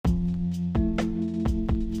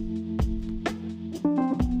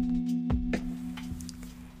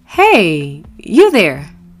Hey, you there.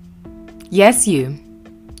 Yes, you.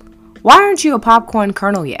 Why aren't you a popcorn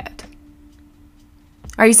kernel yet?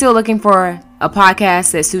 Are you still looking for a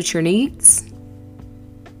podcast that suits your needs?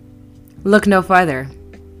 Look no further.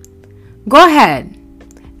 Go ahead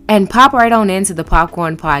and pop right on into the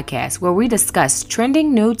Popcorn Podcast, where we discuss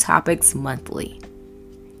trending new topics monthly.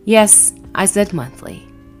 Yes, I said monthly.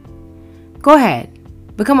 Go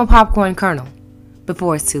ahead, become a popcorn kernel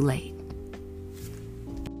before it's too late.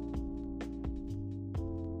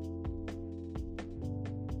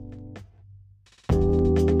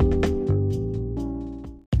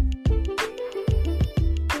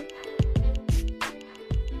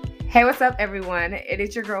 Hey, what's up, everyone? It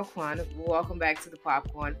is your girl, Quan. Welcome back to the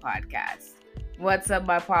Popcorn Podcast. What's up,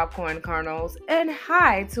 my popcorn kernels? And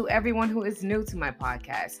hi to everyone who is new to my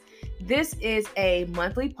podcast. This is a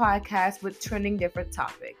monthly podcast with trending different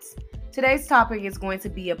topics. Today's topic is going to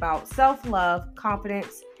be about self-love,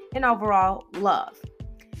 confidence, and overall love.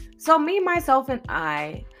 So me, myself, and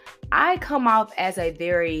I come off as a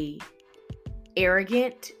very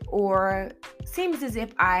arrogant, or seems as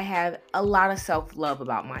if I have a lot of self-love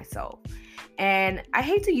about myself. And I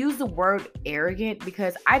hate to use the word arrogant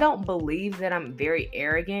because I don't believe that I'm very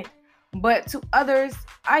arrogant, but to others,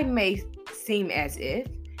 I may seem as if,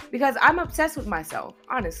 because I'm obsessed with myself.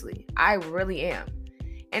 Honestly, I really am.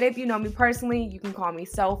 And if you know me personally, you can call me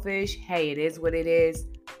selfish. Hey, it is what it is.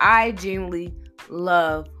 I genuinely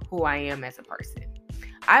love who I am as a person.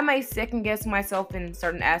 I may second guess myself in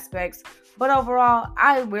certain aspects, but overall,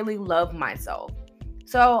 I really love myself.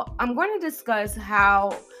 So I'm going to discuss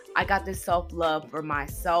how I got this self-love for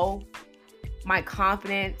myself, my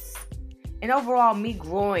confidence, and overall me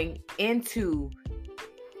growing into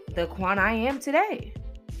the Quan I am today.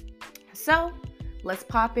 So let's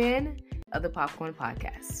pop in of the Popcorn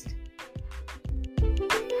Podcast.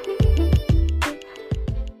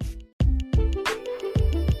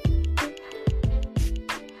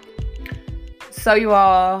 So you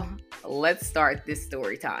all, let's start this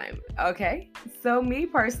story time. Okay, so me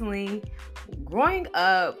personally, growing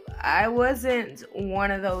up, I wasn't one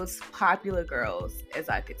of those popular girls, as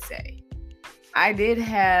I could say. I did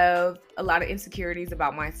have a lot of insecurities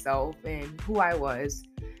about myself and who I was.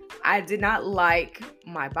 I did not like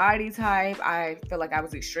my body type. I felt like I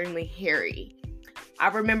was extremely hairy. I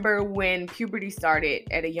remember when puberty started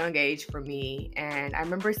at a young age for me, and I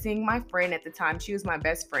remember seeing my friend at the time. She was my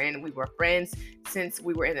best friend. We were friends since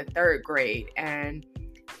we were in the third grade, and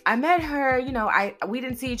I met her. We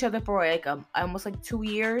didn't see each other for almost 2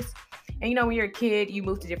 years. And when you're a kid, you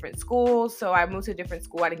move to different schools. So I moved to a different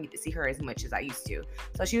school. I didn't get to see her as much as I used to.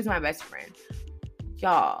 So she was my best friend.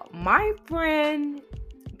 Y'all, my friend,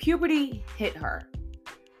 puberty hit her.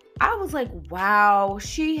 I was like, wow,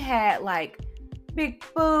 she had big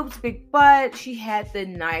boobs, big butt. She had the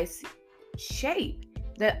nice shape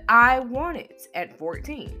that I wanted at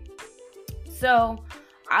 14. So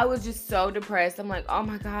I was just so depressed. I'm like, oh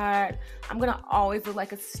my God, I'm going to always look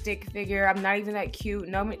like a stick figure. I'm not even that cute.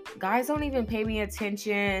 No, guys don't even pay me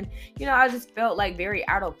attention. I just felt like very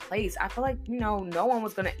out of place. I felt like, no one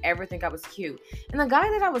was going to ever think I was cute. And the guy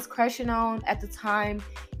that I was crushing on at the time,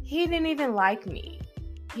 he didn't even like me.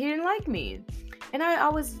 He didn't like me. And I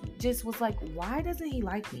always just was like, why doesn't he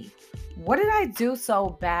like me? What did I do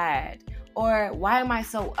so bad? Or why am I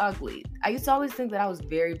so ugly? I used to always think that I was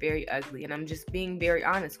very, very ugly. And I'm just being very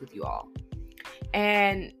honest with you all.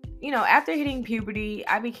 And, after hitting puberty,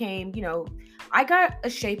 I became, I got a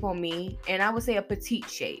shape on me. And I would say a petite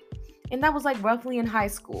shape. And that was roughly in high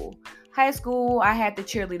school. High school, I had the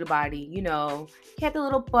cheerleader body, had the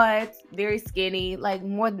little butt, very skinny,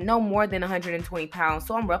 no more than 120 pounds.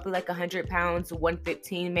 So I'm roughly 100 pounds,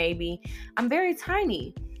 115 maybe. I'm very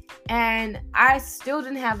tiny. And I still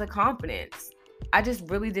didn't have the confidence. I just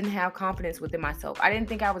really didn't have confidence within myself. I didn't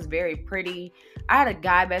think I was very pretty. I had a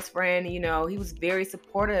guy best friend, he was very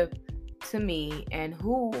supportive to me, and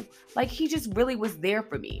he just really was there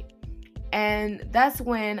for me. And that's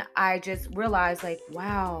when I just realized,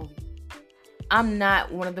 wow, I'm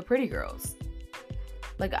not one of the pretty girls.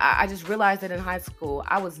 I just realized that in high school,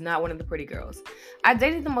 I was not one of the pretty girls. I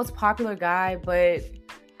dated the most popular guy, but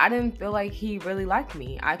I didn't feel like he really liked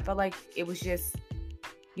me. I felt like it was just,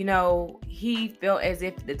 he felt as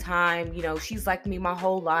if at the time, she's liked me my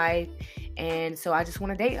whole life. And so I just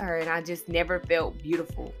want to date her. And I just never felt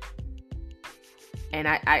beautiful. And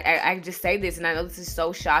I just say this, and I know this is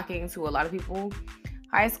so shocking to a lot of people.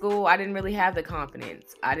 High school, I didn't really have the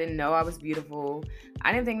confidence. I didn't know I was beautiful.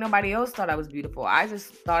 I didn't think nobody else thought I was beautiful. I just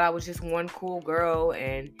thought I was just one cool girl,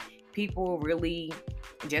 and people really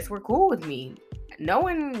just were cool with me. no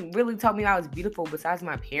one really told me I was beautiful besides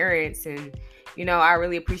my parents. And, I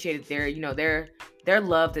really appreciated their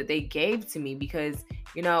love that they gave to me, because,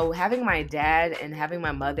 having my dad and having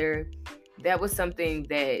my mother, that was something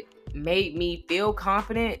that made me feel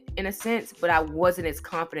confident in a sense, but I wasn't as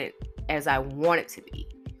confident as I wanted to be.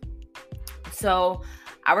 So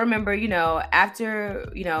I remember, after,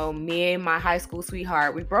 me and my high school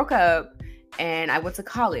sweetheart, we broke up and I went to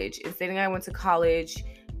college. Instead, I went to college,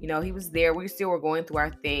 he was there. We still were going through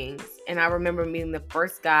our things. And I remember meeting the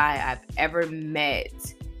first guy I've ever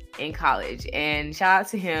met in college. And shout out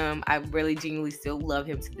to him. I really genuinely still love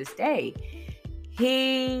him to this day.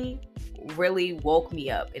 He really woke me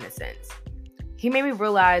up in a sense. He made me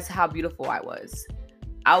realize how beautiful I was.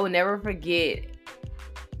 I will never forget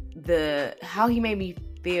how he made me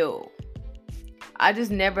feel. I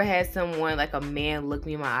just never had someone, like a man, look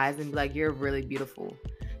me in my eyes and be like, "You're really beautiful."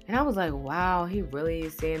 And I was like, wow, he really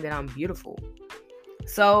is saying that I'm beautiful.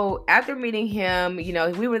 So after meeting him,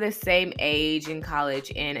 we were the same age in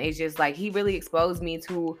college, and it's just like he really exposed me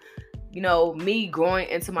to, me growing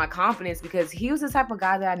into my confidence, because he was the type of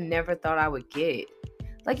guy that I never thought I would get.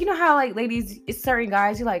 Like, how, like, ladies, it's certain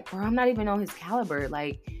guys, you're like, bro, I'm not even on his caliber.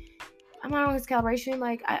 Like, I'm not on his calibration.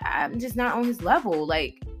 Like, I'm just not on his level.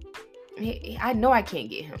 Like, I know I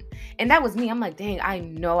can't get him. And that was me. I'm like, dang, I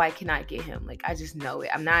know I cannot get him. Like, I just know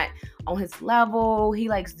it. I'm not on his level. He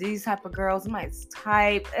likes these type of girls. I'm his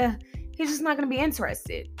type. He's just not going to be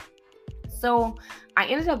interested. So I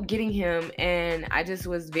ended up getting him, and I just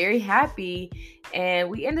was very happy. And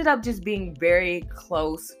we ended up just being very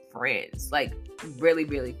close friends. Like, really,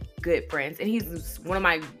 really good friends. And he's one of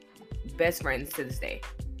my best friends to this day.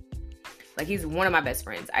 Like, he's one of my best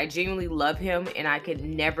friends. I genuinely love him, and I could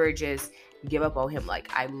never just give up on him. Like,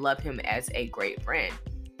 I love him as a great friend.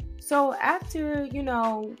 So after,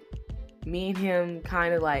 me and him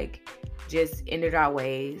kind of like just ended our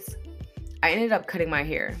ways, I ended up cutting my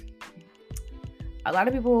hair. A lot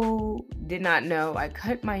of people did not know I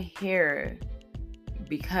cut my hair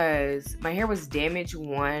because my hair was damaged,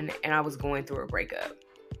 one, and I was going through a breakup.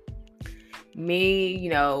 Me,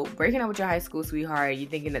 breaking up with your high school sweetheart, you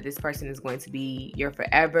thinking that this person is going to be your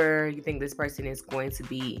forever. You think this person is going to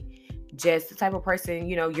be just the type of person,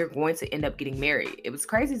 you're going to end up getting married. It was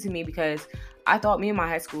crazy to me because I thought me and my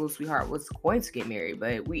high school sweetheart was going to get married,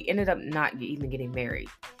 but we ended up not even getting married.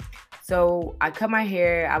 So I cut my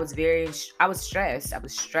hair. I was stressed.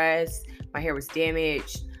 My hair was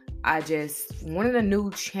damaged. I just wanted a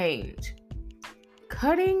new change.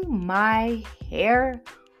 Cutting my hair,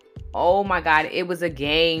 oh my God, it was a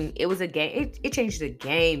game. It changed the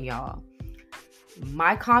game, y'all.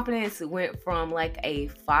 My confidence went from like a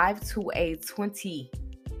 5 to a 20.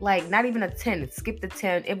 Like, not even a 10. Skip the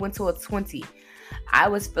 10. It went to a 20. I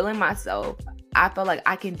was feeling myself. I felt like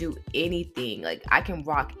I can do anything. Like, I can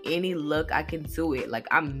rock any look. I can do it. Like,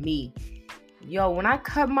 I'm me. Yo, when I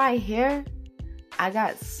cut my hair, I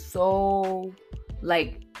got so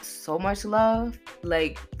much love,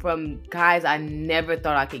 like, from guys I never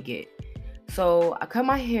thought I could get. So I cut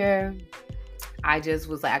my hair. I just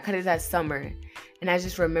was like, I cut it that summer, and I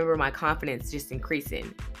just remember my confidence just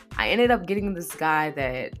increasing. I ended up getting this guy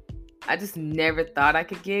that I just never thought I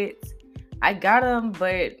could get. I got him,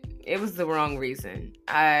 but it was the wrong reason.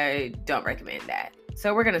 I don't recommend that.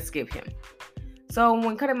 So we're going to skip him. So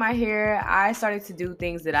when cutting my hair, I started to do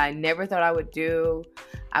things that I never thought I would do.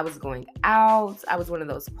 I was going out. I was one of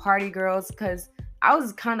those party girls because I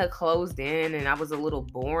was kind of closed in and I was a little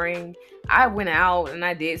boring. I went out and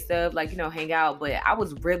I did stuff like, hang out, but I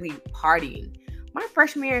was really partying. My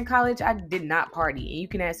freshman year in college, I did not party. And you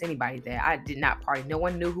can ask anybody that. I did not party. No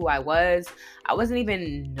one knew who I was. I wasn't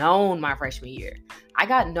even known my freshman year. I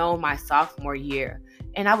got known my sophomore year.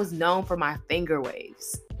 And I was known for my finger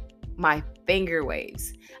waves.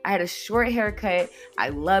 I had a short haircut. I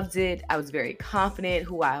loved it. I was very confident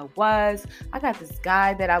who I was. I got this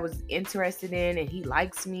guy that I was interested in and he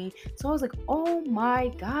likes me. So I was like, oh my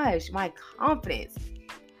gosh, my confidence.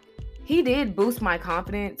 He did boost my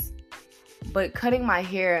confidence, but cutting my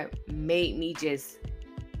hair made me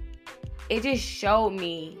it just showed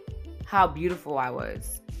me how beautiful I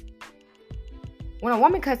was. When a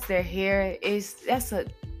woman cuts their hair,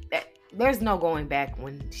 there's no going back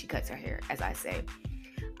when she cuts her hair, as I say.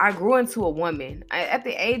 I grew into a woman. At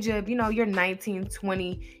the age of, you're 19,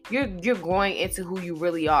 20, you're growing into who you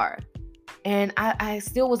really are. And I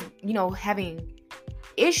still was, having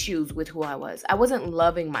issues with who I was. I wasn't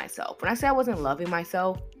loving myself. When I say I wasn't loving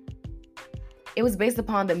myself, it was based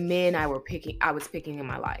upon the men I was picking in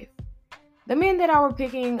my life. The men that I were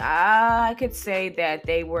picking, I could say that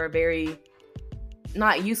they were very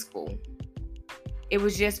not useful. it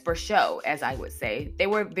was just for show, as I would say. They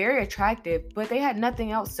were very attractive, but they had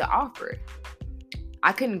nothing else to offer.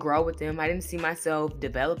 I couldn't grow with them. I didn't see myself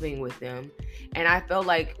developing with them. And I felt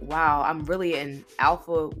like, wow, I'm really an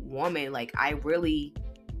alpha woman. Like,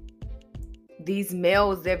 these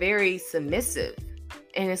males, they're very submissive.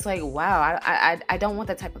 And it's like, wow, I don't want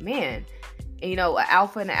that type of man. And, an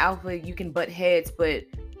alpha and an alpha, you can butt heads. But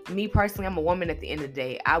me personally, I'm a woman at the end of the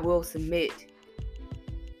day. I will submit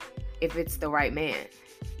if it's the right man.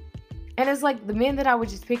 And it's like the men that I was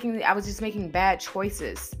just picking, I was just making bad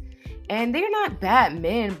choices. And they're not bad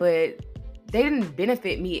men, but they didn't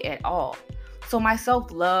benefit me at all. So my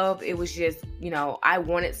self-love, it was just, I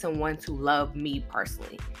wanted someone to love me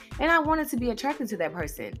personally. And I wanted to be attracted to that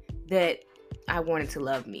person that I wanted to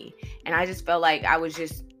love me. And I just felt like I was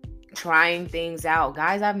just trying things out.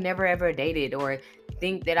 Guys I've never ever dated or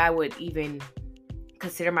think that I would even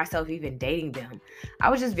consider myself even dating them. I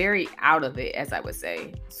was just very out of it, as I would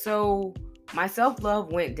say. So my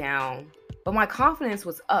self-love went down, but my confidence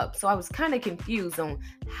was up. So I was kind of confused on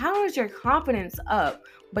how is your confidence up,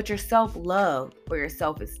 but your self-love for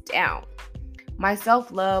yourself is down. My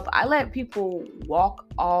self-love, I let people walk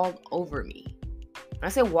all over me. When I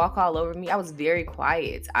say walk all over me, I was very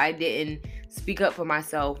quiet. I didn't speak up for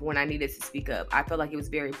myself when I needed to speak up. I felt like it was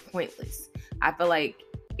very pointless. I felt like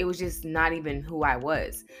it was just not even who I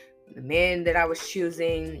was. The men that I was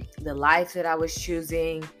choosing, the life that I was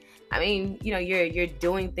choosing. I mean, you're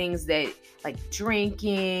doing things that like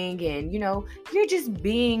drinking and, you're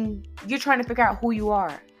trying to figure out who you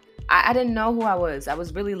are. I didn't know who I was. I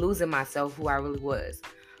was really losing myself, who I really was.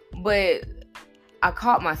 But I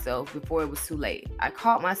caught myself before it was too late. I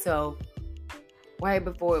caught myself right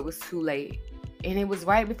before it was too late. And it was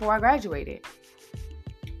right before I graduated.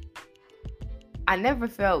 I never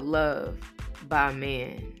felt loved by a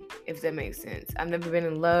man, if that makes sense. I've never been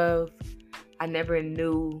in love. I never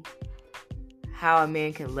knew how a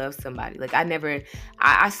man can love somebody. Like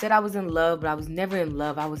I said I was in love, but I was never in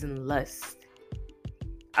love. I was in lust.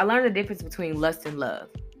 I learned the difference between lust and love.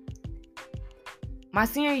 My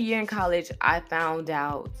senior year in college, I found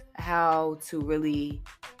out how to really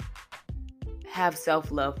have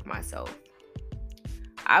self-love for myself.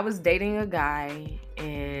 I was dating a guy,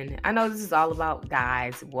 and I know this is all about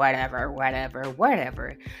guys, whatever.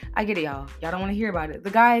 I get it, y'all. Y'all don't want to hear about it.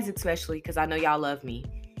 The guys especially, because I know y'all love me.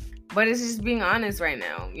 But it's just being honest right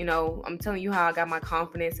now. I'm telling you how I got my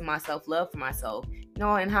confidence and my self-love for myself,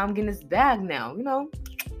 and how I'm getting this bag now,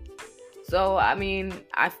 So, I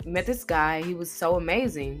met this guy. He was so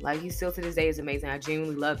amazing. Like, he still to this day is amazing. I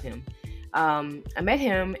genuinely love him. I met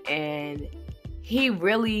him, and he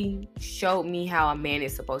really showed me how a man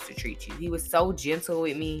is supposed to treat you. He was so gentle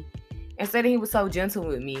with me. Instead of he was so gentle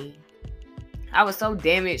with me, I was so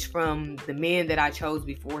damaged from the men that I chose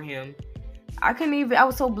before him. I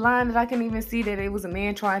was so blind that I couldn't even see that it was a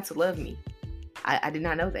man trying to love me. I did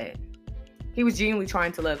not know that. He was genuinely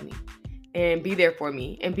trying to love me and be there for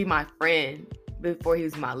me and be my friend before he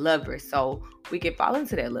was my lover. So we could fall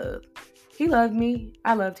into that love. He loved me.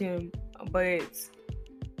 I loved him. But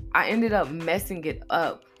I ended up messing it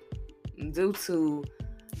up due to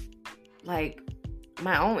like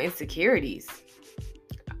my own insecurities.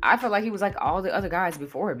 I felt like he was like all the other guys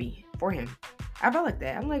before him. I felt like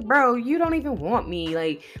that. I'm like, bro, you don't even want me.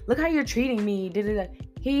 Like, look how you're treating me.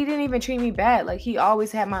 He didn't even treat me bad. Like, he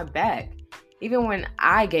always had my back. Even when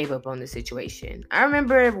I gave up on the situation. I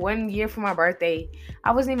remember one year for my birthday,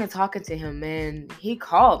 I wasn't even talking to him, man. He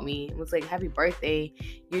called me and was like, happy birthday.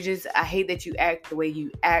 I hate that you act the way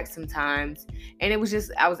you act sometimes. And it was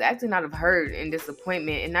just, I was acting out of hurt and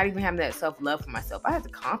disappointment and not even having that self-love for myself. I had the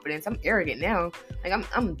confidence. I'm arrogant now. Like,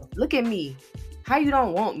 I'm look at me. How you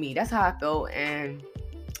don't want me? That's how I felt. And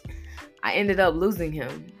I ended up losing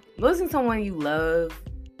him. Losing someone you love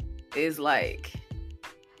is like,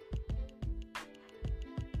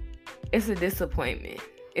 it's a disappointment.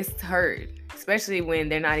 It's hurt, especially when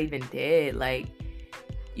they're not even dead. Like,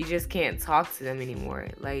 you just can't talk to them anymore.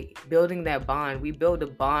 Like, building that bond. We built a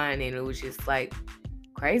bond, and it was just like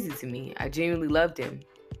crazy to me. I genuinely loved him.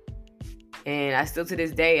 And I still to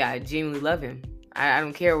this day, I genuinely love him. I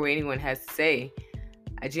don't care what anyone has to say.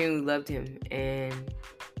 I genuinely loved him. And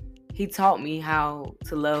he taught me how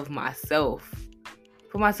to love myself.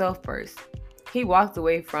 Put myself first. He walked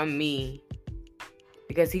away from me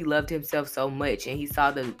because he loved himself so much and he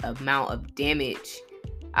saw the amount of damage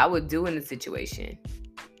I would do in the situation.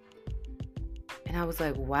 And I was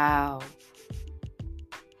like, wow.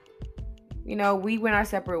 We went our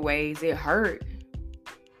separate ways. It hurt.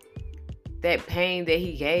 That pain that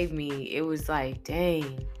he gave me, it was like,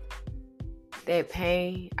 dang. That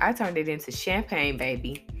pain, I turned it into champagne,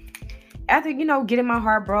 baby. after, getting my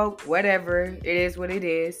heart broke, whatever, it is what it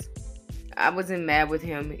is. I wasn't mad with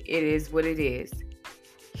him. It is what it is.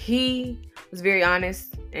 He was very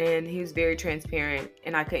honest and he was very transparent,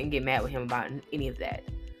 and I couldn't get mad with him about any of that.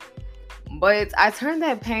 But I turned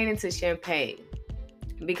that pain into champagne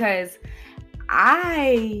because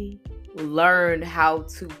I learned how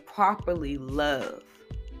to properly love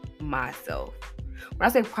myself. When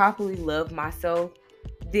I say properly love myself,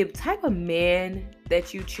 the type of man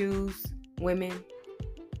that you choose, women,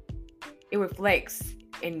 it reflects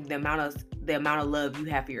in the amount of love you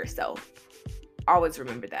have for yourself. Always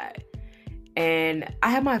remember that. And I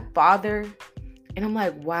have my father, and I'm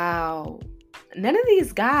like, wow, none of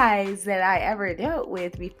these guys that I ever dealt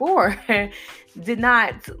with before did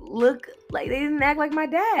not look like, they didn't act like my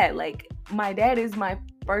dad. Like, my dad is my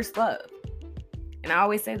first love. And I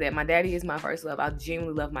always say that my daddy is my first love. I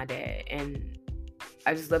genuinely love my dad, and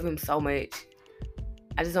I just love him so much.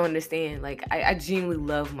 I just don't understand. Like, I genuinely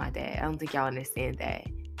love my dad. I don't think y'all understand that.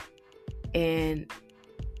 And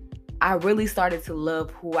I really started to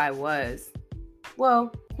love who I was.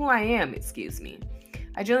 Well, who I am, excuse me.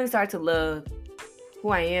 I genuinely started to love who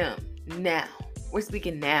I am now. We're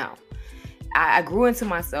speaking now. I grew into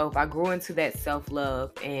myself. I grew into that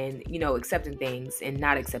self-love and, accepting things and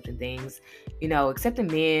not accepting things. Accepting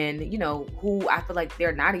men, who I feel like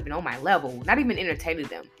they're not even on my level, not even entertaining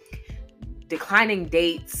them. Declining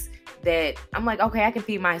dates that I'm like, okay, I can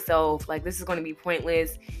feed myself. Like, this is going to be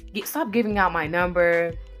pointless. Stop giving out my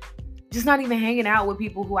number. Just not even hanging out with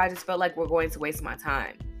people who I just felt like were going to waste my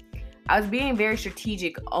time. I was being very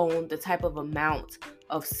strategic on the type of amount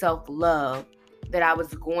of self-love that I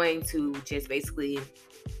was going to just basically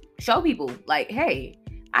show people. Like, hey,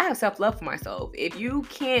 I have self-love for myself. If you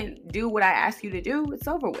can't do what I ask you to do, it's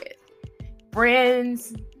over with.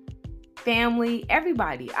 Friends, family,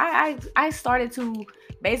 everybody. I started to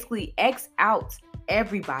basically X out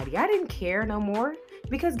everybody. I didn't care no more.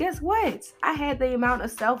 Because guess what? I had the amount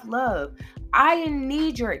of self-love. I didn't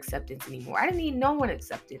need your acceptance anymore. I didn't need no one's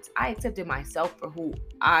acceptance. I accepted myself for who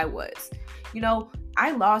I was.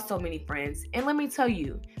 I lost so many friends. And let me tell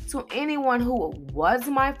you, to anyone who was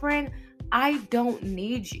my friend, I don't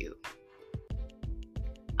need you.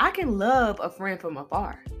 I can love a friend from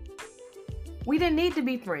afar. We didn't need to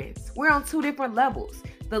be friends. We're on two different levels.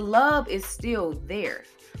 The love is still there,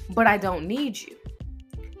 but I don't need you.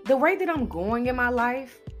 The way that I'm going in my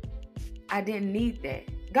life, I didn't need that.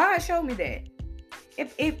 God showed me that.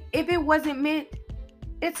 If it wasn't meant,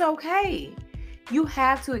 it's okay. You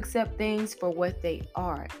have to accept things for what they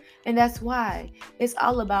are. And that's why it's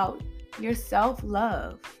all about your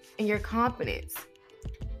self-love and your confidence.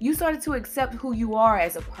 You started to accept who you are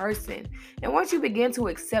as a person. And once you begin to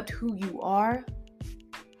accept who you are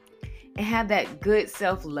and have that good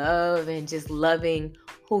self-love and just loving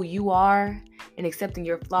who you are and accepting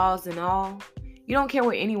your flaws and all, you don't care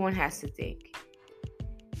what anyone has to think.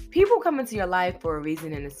 People come into your life for a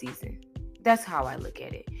reason and a season. That's how I look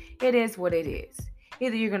at it. It is what it is.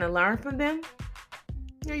 Either you're going to learn from them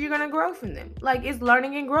or you're going to grow from them. Like, it's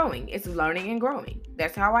learning and growing. It's learning and growing.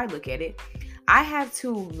 That's how I look at it. I have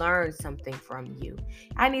to learn something from you.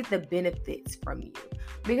 I need the benefits from you.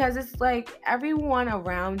 Because it's like everyone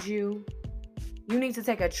around you, you need to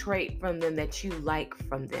take a trait from them that you like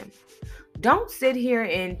from them. Don't sit here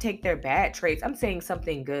and take their bad traits. I'm saying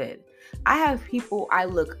something good. I have people I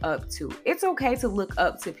look up to. It's okay to look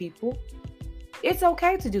up to people. It's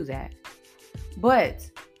okay to do that. But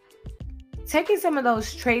taking some of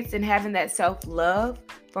those traits and having that self-love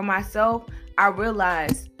for myself, I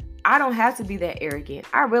realized I don't have to be that arrogant.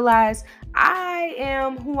 I realized I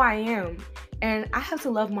am who I am. And I have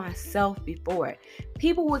to love myself before it.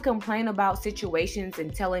 People would complain about situations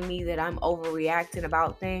and telling me that I'm overreacting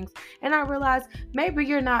about things. And I realized maybe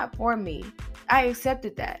you're not for me. I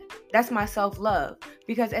accepted that. That's my self-love.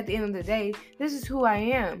 Because at the end of the day, this is who I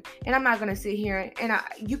am. And I'm not going to sit here and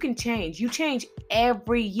you can change. You change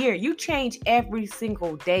every year. You change every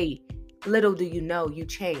single day. Little do you know, you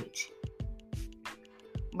change.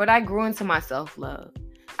 But I grew into my self-love.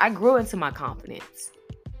 I grew into my confidence.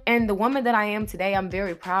 And the woman that I am today, I'm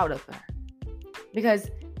very proud of her. Because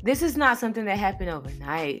this is not something that happened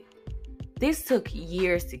overnight. This took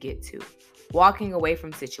years to get to. Walking away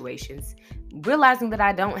from situations. Realizing that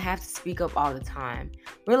I don't have to speak up all the time.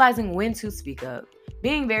 Realizing when to speak up.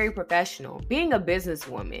 Being very professional. Being a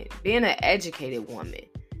businesswoman. Being an educated woman.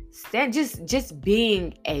 Just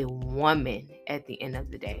being a woman at the end of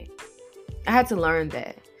the day. I had to learn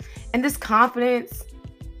that. And this confidence,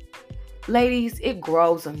 ladies, it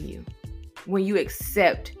grows on you when you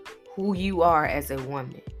accept who you are as a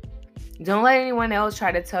woman. Don't let anyone else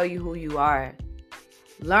try to tell you who you are.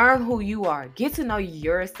 Learn who you are. Get to know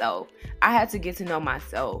yourself. I had to get to know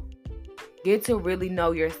myself. Get to really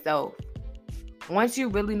know yourself. Once you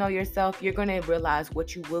really know yourself, you're going to realize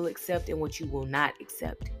what you will accept and what you will not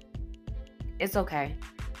accept. It's okay.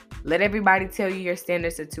 Let everybody tell you your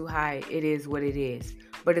standards are too high. It is what it is.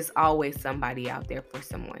 But it's always somebody out there for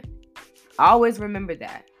someone. Always remember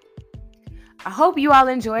that. I hope you all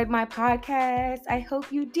enjoyed my podcast. I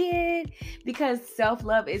hope you did, because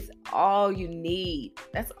self-love is all you need.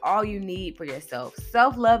 That's all you need for yourself.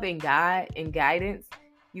 Self-love and God and guidance,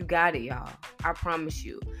 you got it, y'all. I promise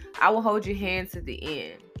you. I will hold your hand to the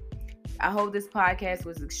end. I hope this podcast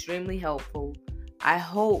was extremely helpful. I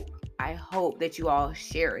hope that you all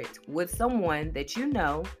share it with someone that you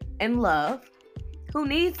know and love who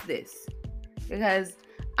needs this, because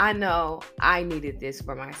I know I needed this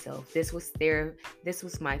for myself. This was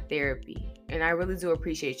my therapy. And I really do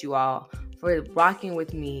appreciate you all for rocking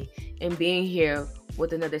with me and being here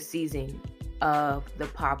with another season of the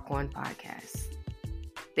Popcorn Podcast.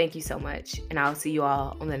 Thank you so much. And I'll see you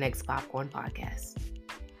all on the next Popcorn Podcast.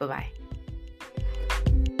 Bye-bye.